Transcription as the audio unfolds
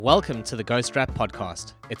Welcome to the Ghost Rap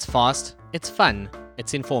Podcast. It's fast, it's fun,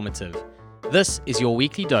 it's informative. This is your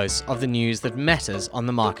weekly dose of the news that matters on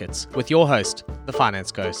the markets with your host, the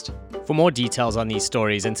Finance Ghost. For more details on these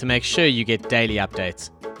stories and to make sure you get daily updates,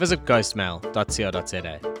 visit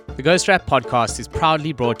ghostmail.co.za. The Ghost Rap Podcast is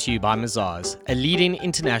proudly brought to you by Mazars, a leading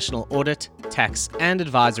international audit, tax and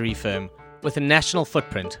advisory firm with a national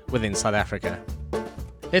footprint within South Africa.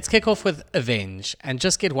 Let's kick off with Aveng and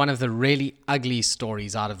just get one of the really ugly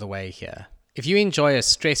stories out of the way here. If you enjoy a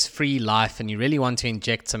stress-free life and you really want to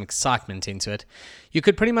inject some excitement into it, you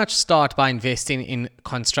could pretty much start by investing in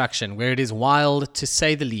construction, where it is wild to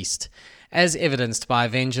say the least, as evidenced by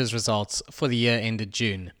Aveng's results for the year ended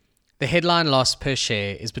June. The headline loss per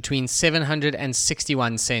share is between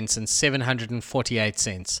 761 cents and 748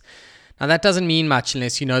 cents. Now that doesn't mean much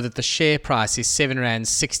unless you know that the share price is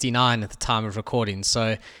R7.69 at the time of recording,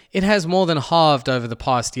 so it has more than halved over the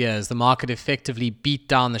past year as the market effectively beat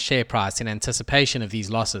down the share price in anticipation of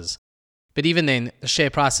these losses. But even then, the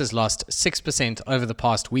share price has lost 6% over the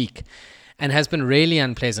past week and has been really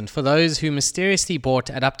unpleasant for those who mysteriously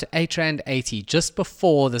bought at up to R8.80 just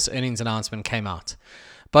before this earnings announcement came out.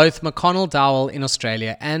 Both McConnell Dowell in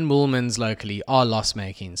Australia and Woolmans locally are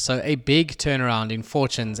loss-making, so a big turnaround in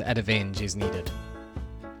fortunes at Aveng is needed.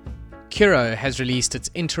 Curro has released its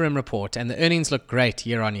interim report and the earnings look great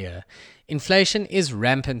year on year. Inflation is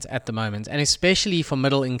rampant at the moment, and especially for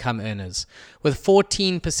middle-income earners, with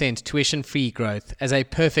 14% tuition-free growth as a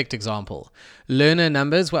perfect example. Learner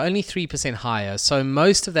numbers were only 3% higher, so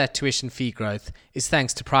most of that tuition fee growth is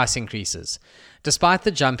thanks to price increases. Despite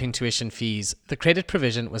the jump in tuition fees, the credit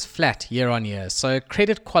provision was flat year on year, so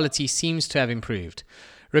credit quality seems to have improved.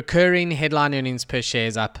 Recurring headline earnings per share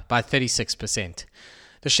is up by 36%.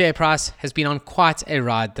 The share price has been on quite a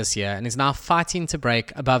ride this year and is now fighting to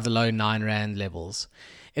break above the low R9 levels.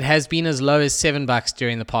 It has been as low as $7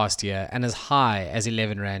 during the past year and as high as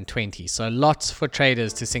R11.20, so lots for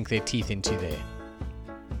traders to sink their teeth into there.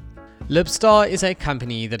 Libstar is a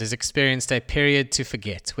company that has experienced a period to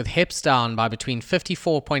forget, with HEPS down by between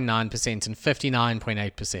 54.9% and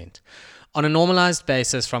 59.8%. On a normalized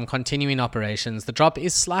basis from continuing operations, the drop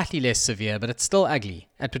is slightly less severe, but it's still ugly,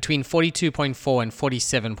 at between 42.4% and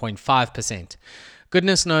 47.5%.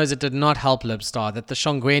 Goodness knows it did not help Libstar that the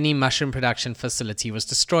Shongweni mushroom production facility was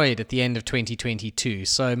destroyed at the end of 2022,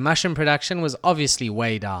 so mushroom production was obviously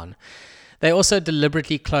way down. They also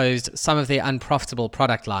deliberately closed some of their unprofitable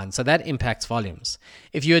product lines, so that impacts volumes.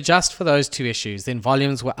 If you adjust for those two issues, then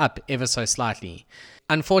volumes were up ever so slightly.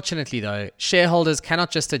 Unfortunately though, shareholders cannot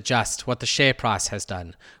just adjust what the share price has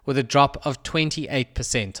done, with a drop of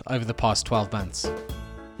 28% over the past 12 months.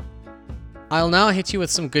 I'll now hit you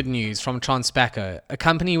with some good news from Transpaco, a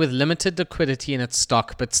company with limited liquidity in its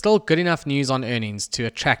stock but still good enough news on earnings to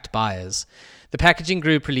attract buyers. The packaging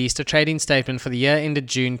group released a trading statement for the year ended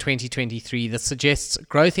June 2023 that suggests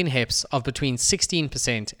growth in HEPS of between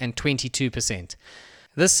 16% and 22%.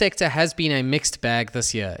 This sector has been a mixed bag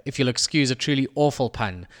this year, if you'll excuse a truly awful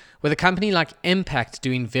pun, with a company like Impact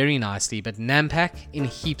doing very nicely but Nampak in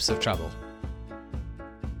heaps of trouble.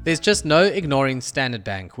 There's just no ignoring Standard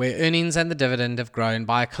Bank, where earnings and the dividend have grown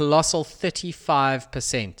by a colossal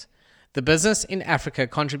 35%. The business in Africa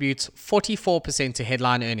contributes 44% to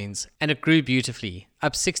headline earnings, and it grew beautifully,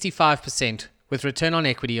 up 65% with return on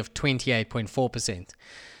equity of 28.4%.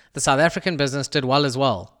 The South African business did well as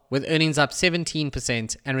well, with earnings up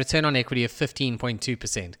 17% and return on equity of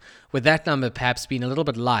 15.2%, with that number perhaps being a little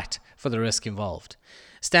bit light for the risk involved.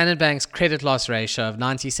 Standard Bank's credit loss ratio of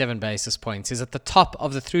 97 basis points is at the top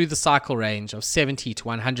of the through-the-cycle range of 70 to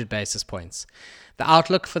 100 basis points. The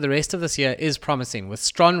outlook for the rest of this year is promising, with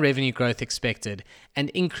strong revenue growth expected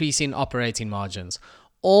and increasing operating margins,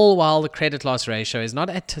 all while the credit loss ratio is not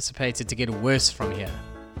anticipated to get worse from here.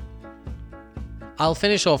 I'll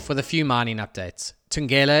finish off with a few mining updates.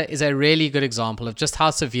 Thungela is a really good example of just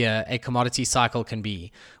how severe a commodity cycle can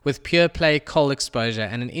be, with pure play coal exposure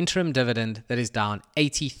and an interim dividend that is down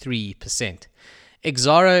 83%.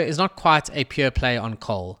 Exxaro is not quite a pure play on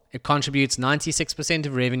coal. It contributes 96%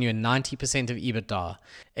 of revenue and 90% of EBITDA.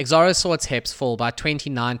 Exxaro saw its HEPS fall by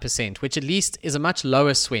 29%, which at least is a much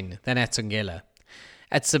lower swing than at Thungela.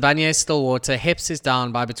 At Sibanye Stillwater, HEPS is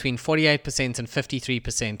down by between 48% and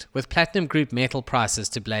 53%, with platinum group metal prices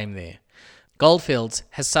to blame there. Goldfields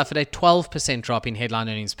has suffered a 12% drop in headline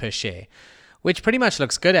earnings per share, which pretty much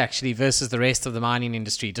looks good actually versus the rest of the mining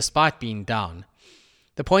industry despite being down.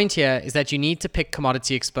 The point here is that you need to pick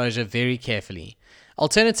commodity exposure very carefully.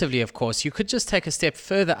 Alternatively, of course, you could just take a step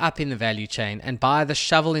further up in the value chain and buy the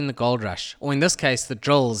shovel in the gold rush, or in this case, the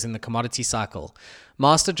drills in the commodity cycle.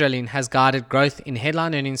 Master Drilling has guided growth in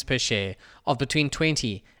headline earnings per share of between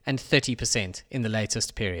 20 and 30% in the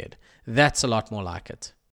latest period. That's a lot more like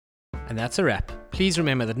it. And that's a wrap. Please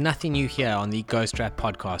remember that nothing you hear on the Ghost Rap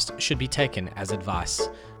podcast should be taken as advice.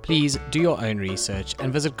 Please do your own research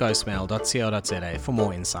and visit ghostmail.co.za for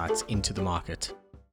more insights into the market.